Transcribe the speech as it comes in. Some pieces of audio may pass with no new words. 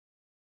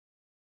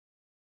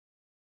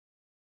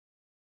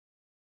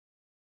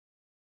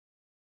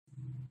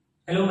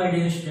Hello my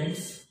dear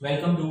students,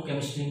 welcome to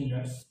Chemistry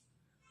Nerds.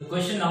 The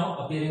question now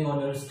appearing on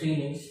your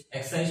screen is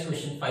exercise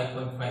question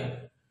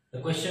 5.5. The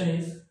question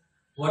is,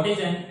 what is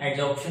an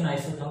adsorption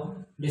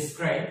isotherm?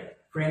 Describe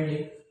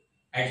Freundlich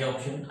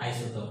adsorption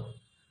isotherm.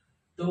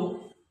 तो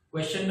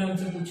question में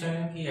हमसे पूछा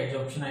है कि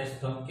adsorption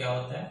isotherm क्या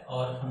होता है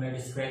और हमें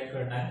डिस्क्राइब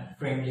करना है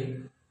फ्रेंडली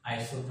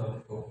आइसोथर्म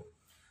को.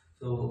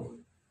 So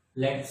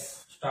let's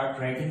start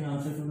writing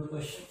answer to the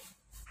question.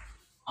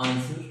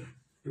 Answer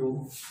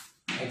to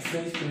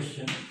exercise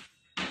question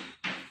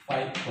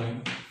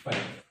 5.5.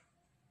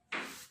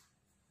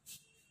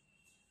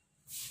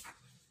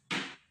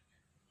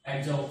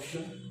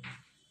 Adsorption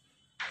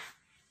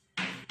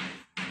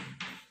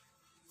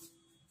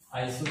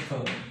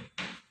isotherm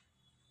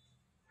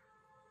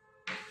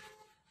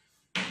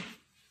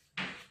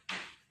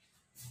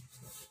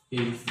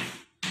is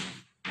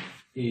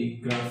a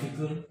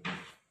graphical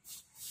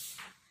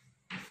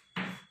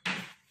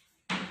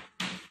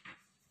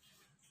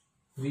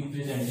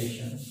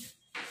representation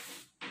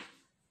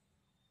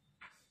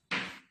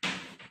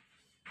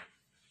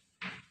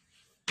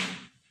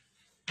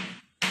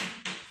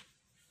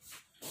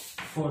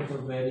for the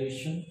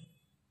variation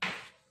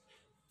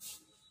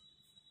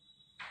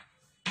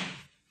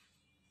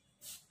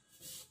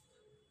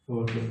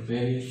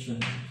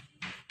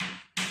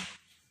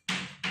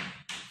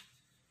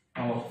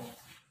of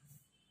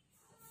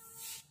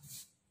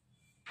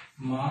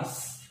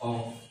mass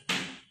of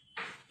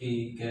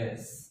a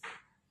gas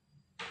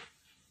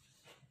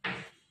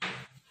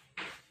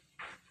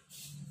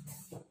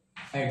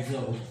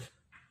adsorbed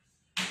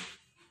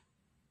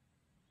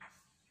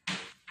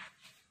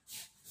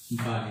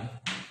by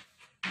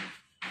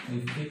a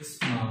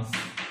fixed mass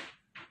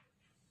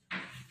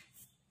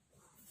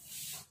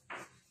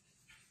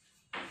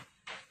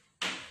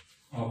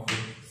of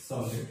a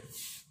solid.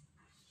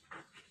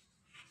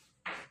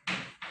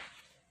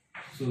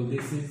 So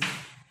this is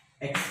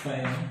x by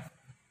m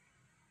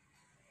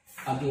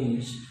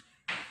against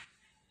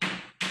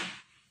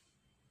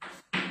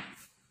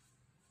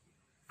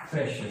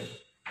pressure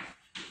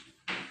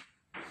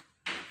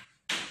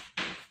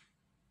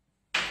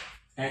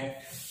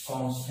at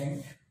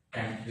constant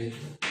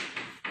temperature.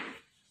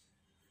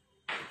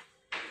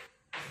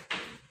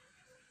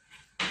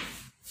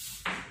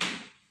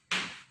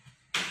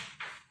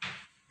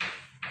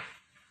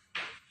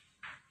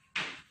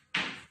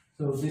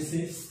 So this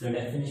is the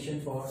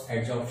definition for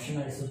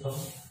adsorption isotherm.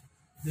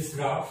 This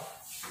graph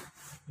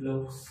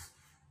looks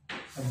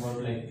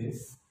somewhat like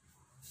this.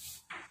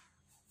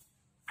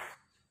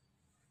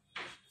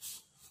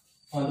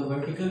 On the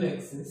vertical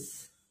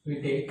axis,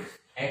 we take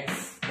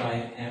x by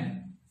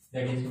m,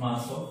 that is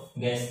mass of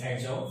gas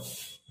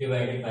adsorbed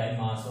divided by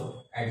mass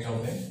of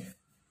adsorbent,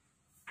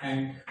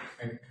 and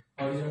at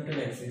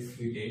horizontal axis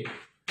we take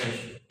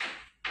pressure.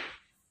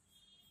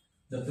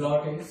 The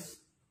plot is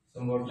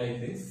somewhat like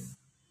this.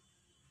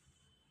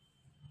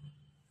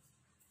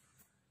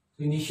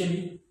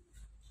 Initially,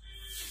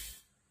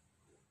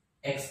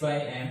 x by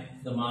m,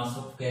 the mass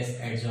of gas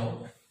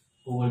adsorbed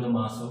over the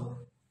mass of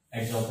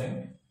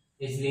adsorbent,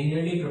 is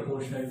linearly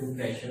proportional to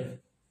pressure,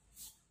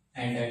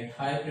 and at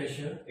high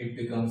pressure it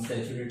becomes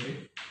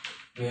saturated,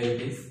 where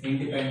it is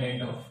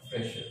independent of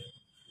pressure.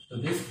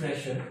 So this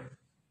pressure,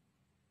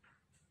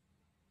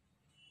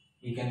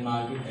 we can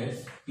mark it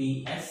as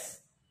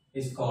PS,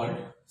 is called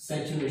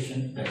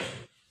saturation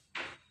pressure.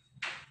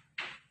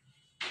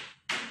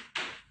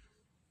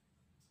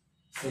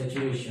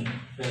 Saturation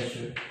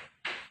pressure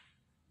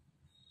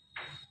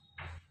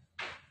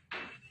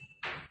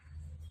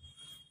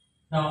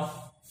now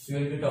we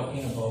will be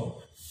talking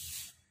about,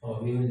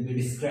 or we will be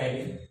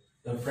describing,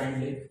 the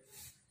Freundlich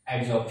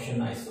adsorption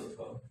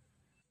isotherm.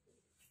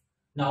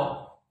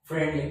 Now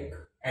Freundlich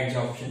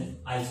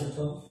adsorption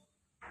isotherm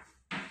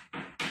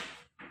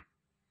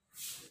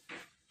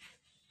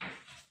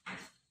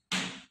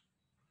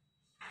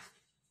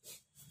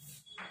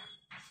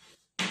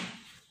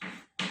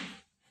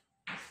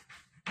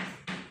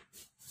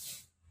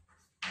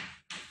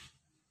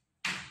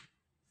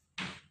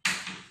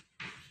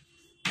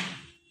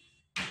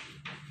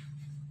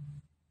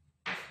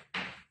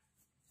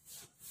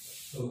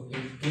so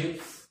it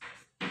gives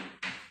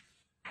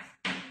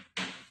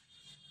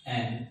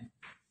an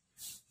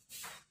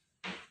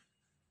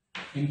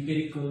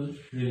empirical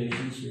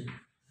relationship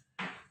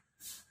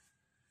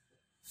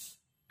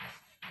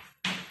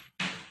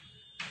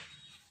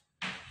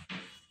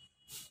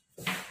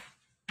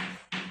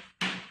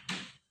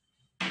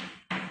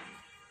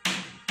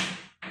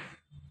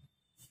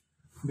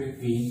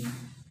between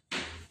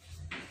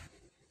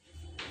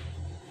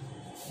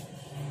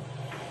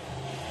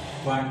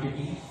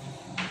quantity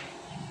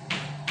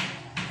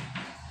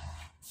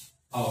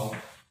of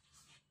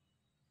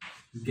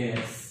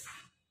gas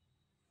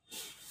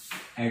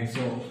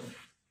adsorbed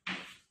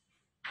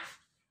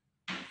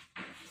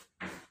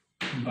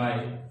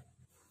by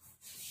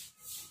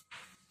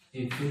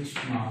a fixed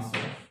mass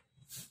of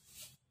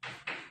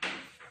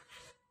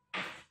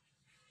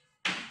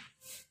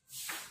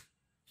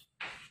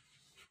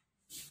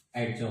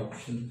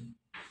adsorption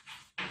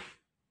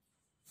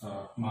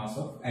mass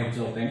of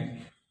adsorbent.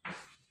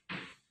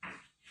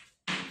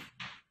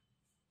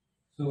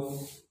 So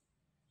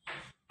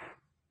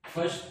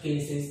first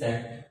case is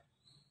that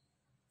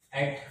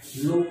at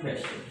low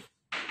pressure,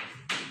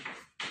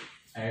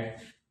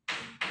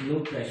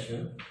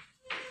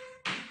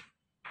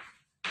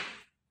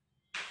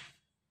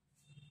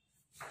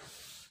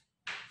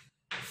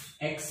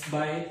 x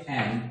by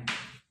m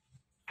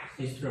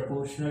is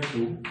proportional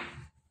to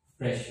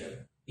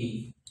pressure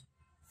P.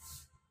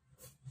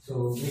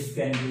 So this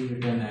can be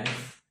written as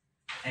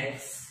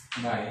x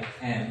by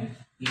m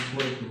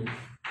equal to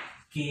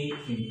K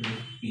into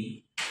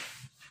P,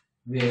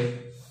 where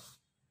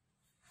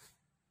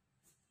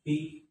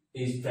P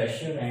is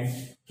pressure and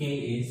K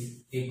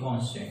is a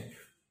constant.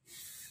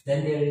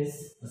 Then there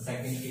is a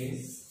second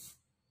case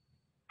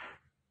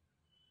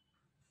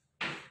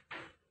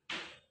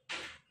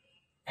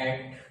at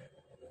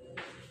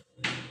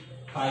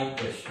high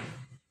pressure.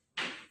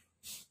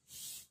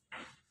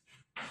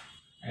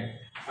 At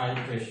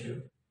high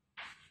pressure,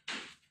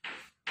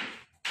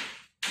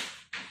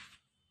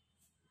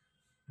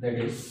 that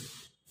is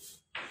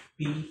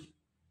P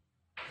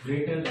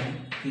greater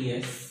than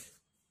Ps,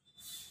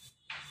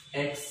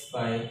 x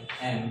by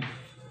m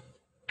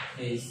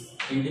is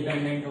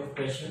independent of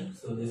pressure,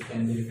 so this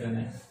can be written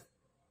as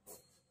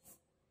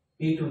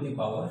P to the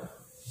power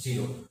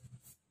 0.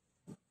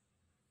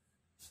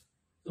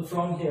 So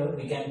from here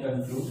we can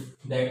conclude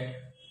that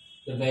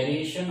the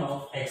variation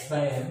of x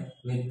by m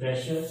with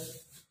pressure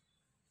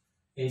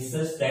is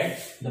such that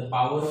the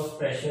power of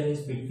pressure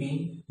is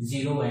between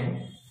 0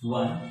 and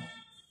 1.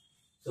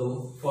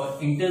 So for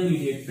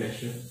intermediate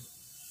pressure,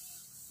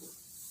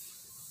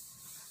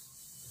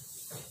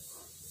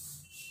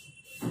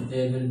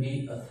 there will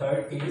be a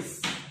third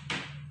case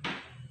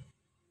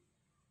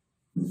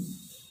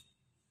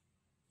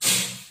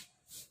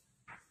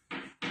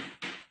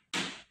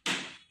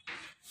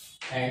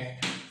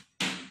at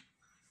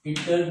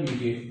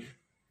intermediate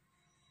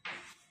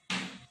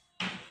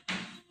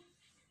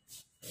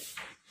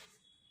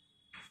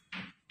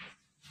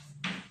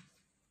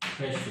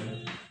pressure.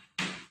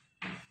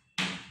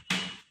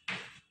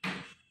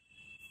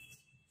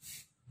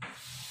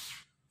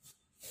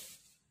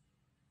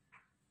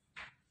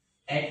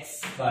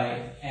 X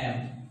by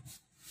m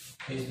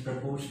is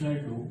proportional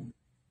to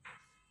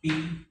P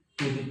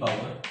to the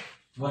power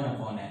 1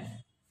 upon n,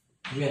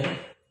 where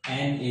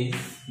n is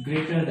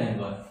greater than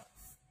 1.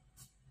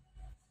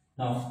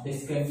 Now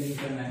this can be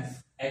written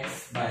as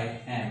x by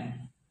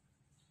m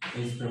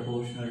is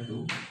proportional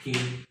to k,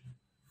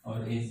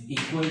 or is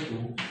equal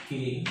to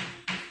k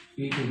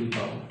P to the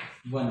power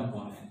 1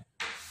 upon n.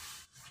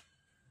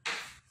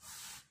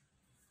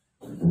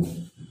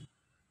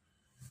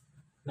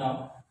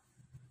 Now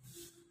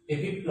if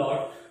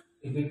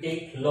we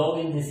take log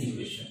in this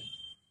equation,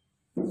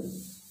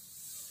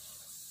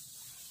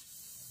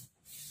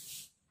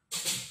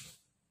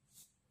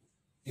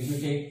 we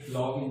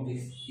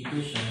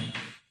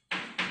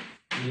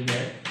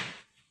get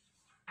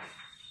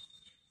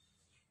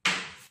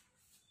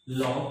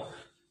log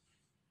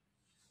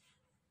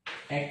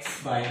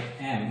x by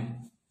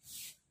m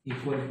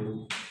equal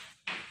to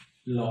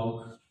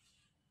log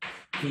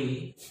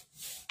k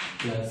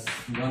plus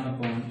 1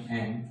 upon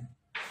n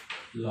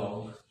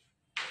log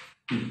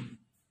P.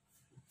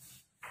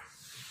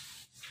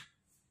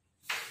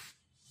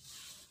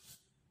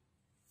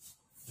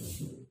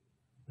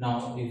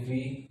 Now if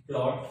we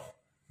plot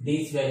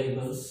these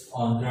variables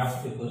on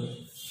graph paper,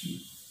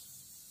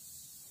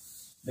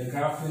 the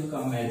graph will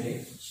come as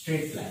a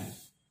straight line.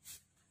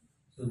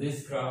 So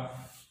this graph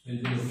will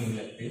be looking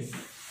like this.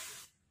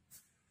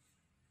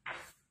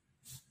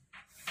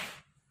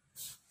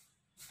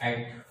 At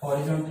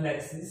horizontal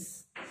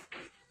axis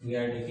we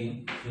are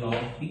taking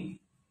log P,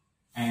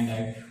 and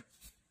at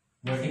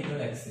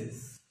vertical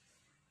axis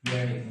we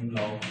are taking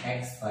log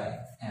x by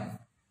m.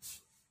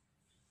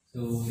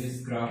 So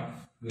this graph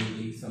will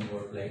be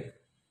somewhat like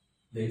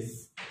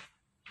this.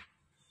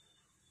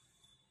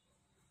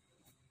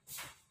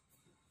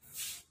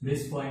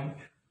 This point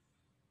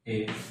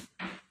is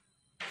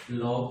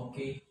log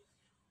k,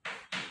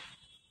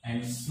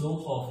 and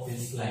slope of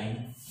this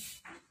line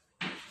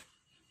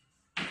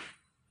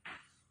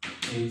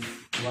is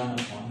 1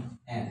 upon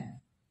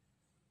n.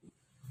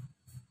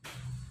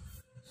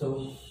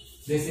 So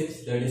this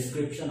is the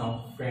description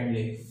of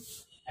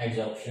Freundlich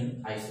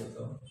adsorption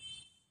isotherm.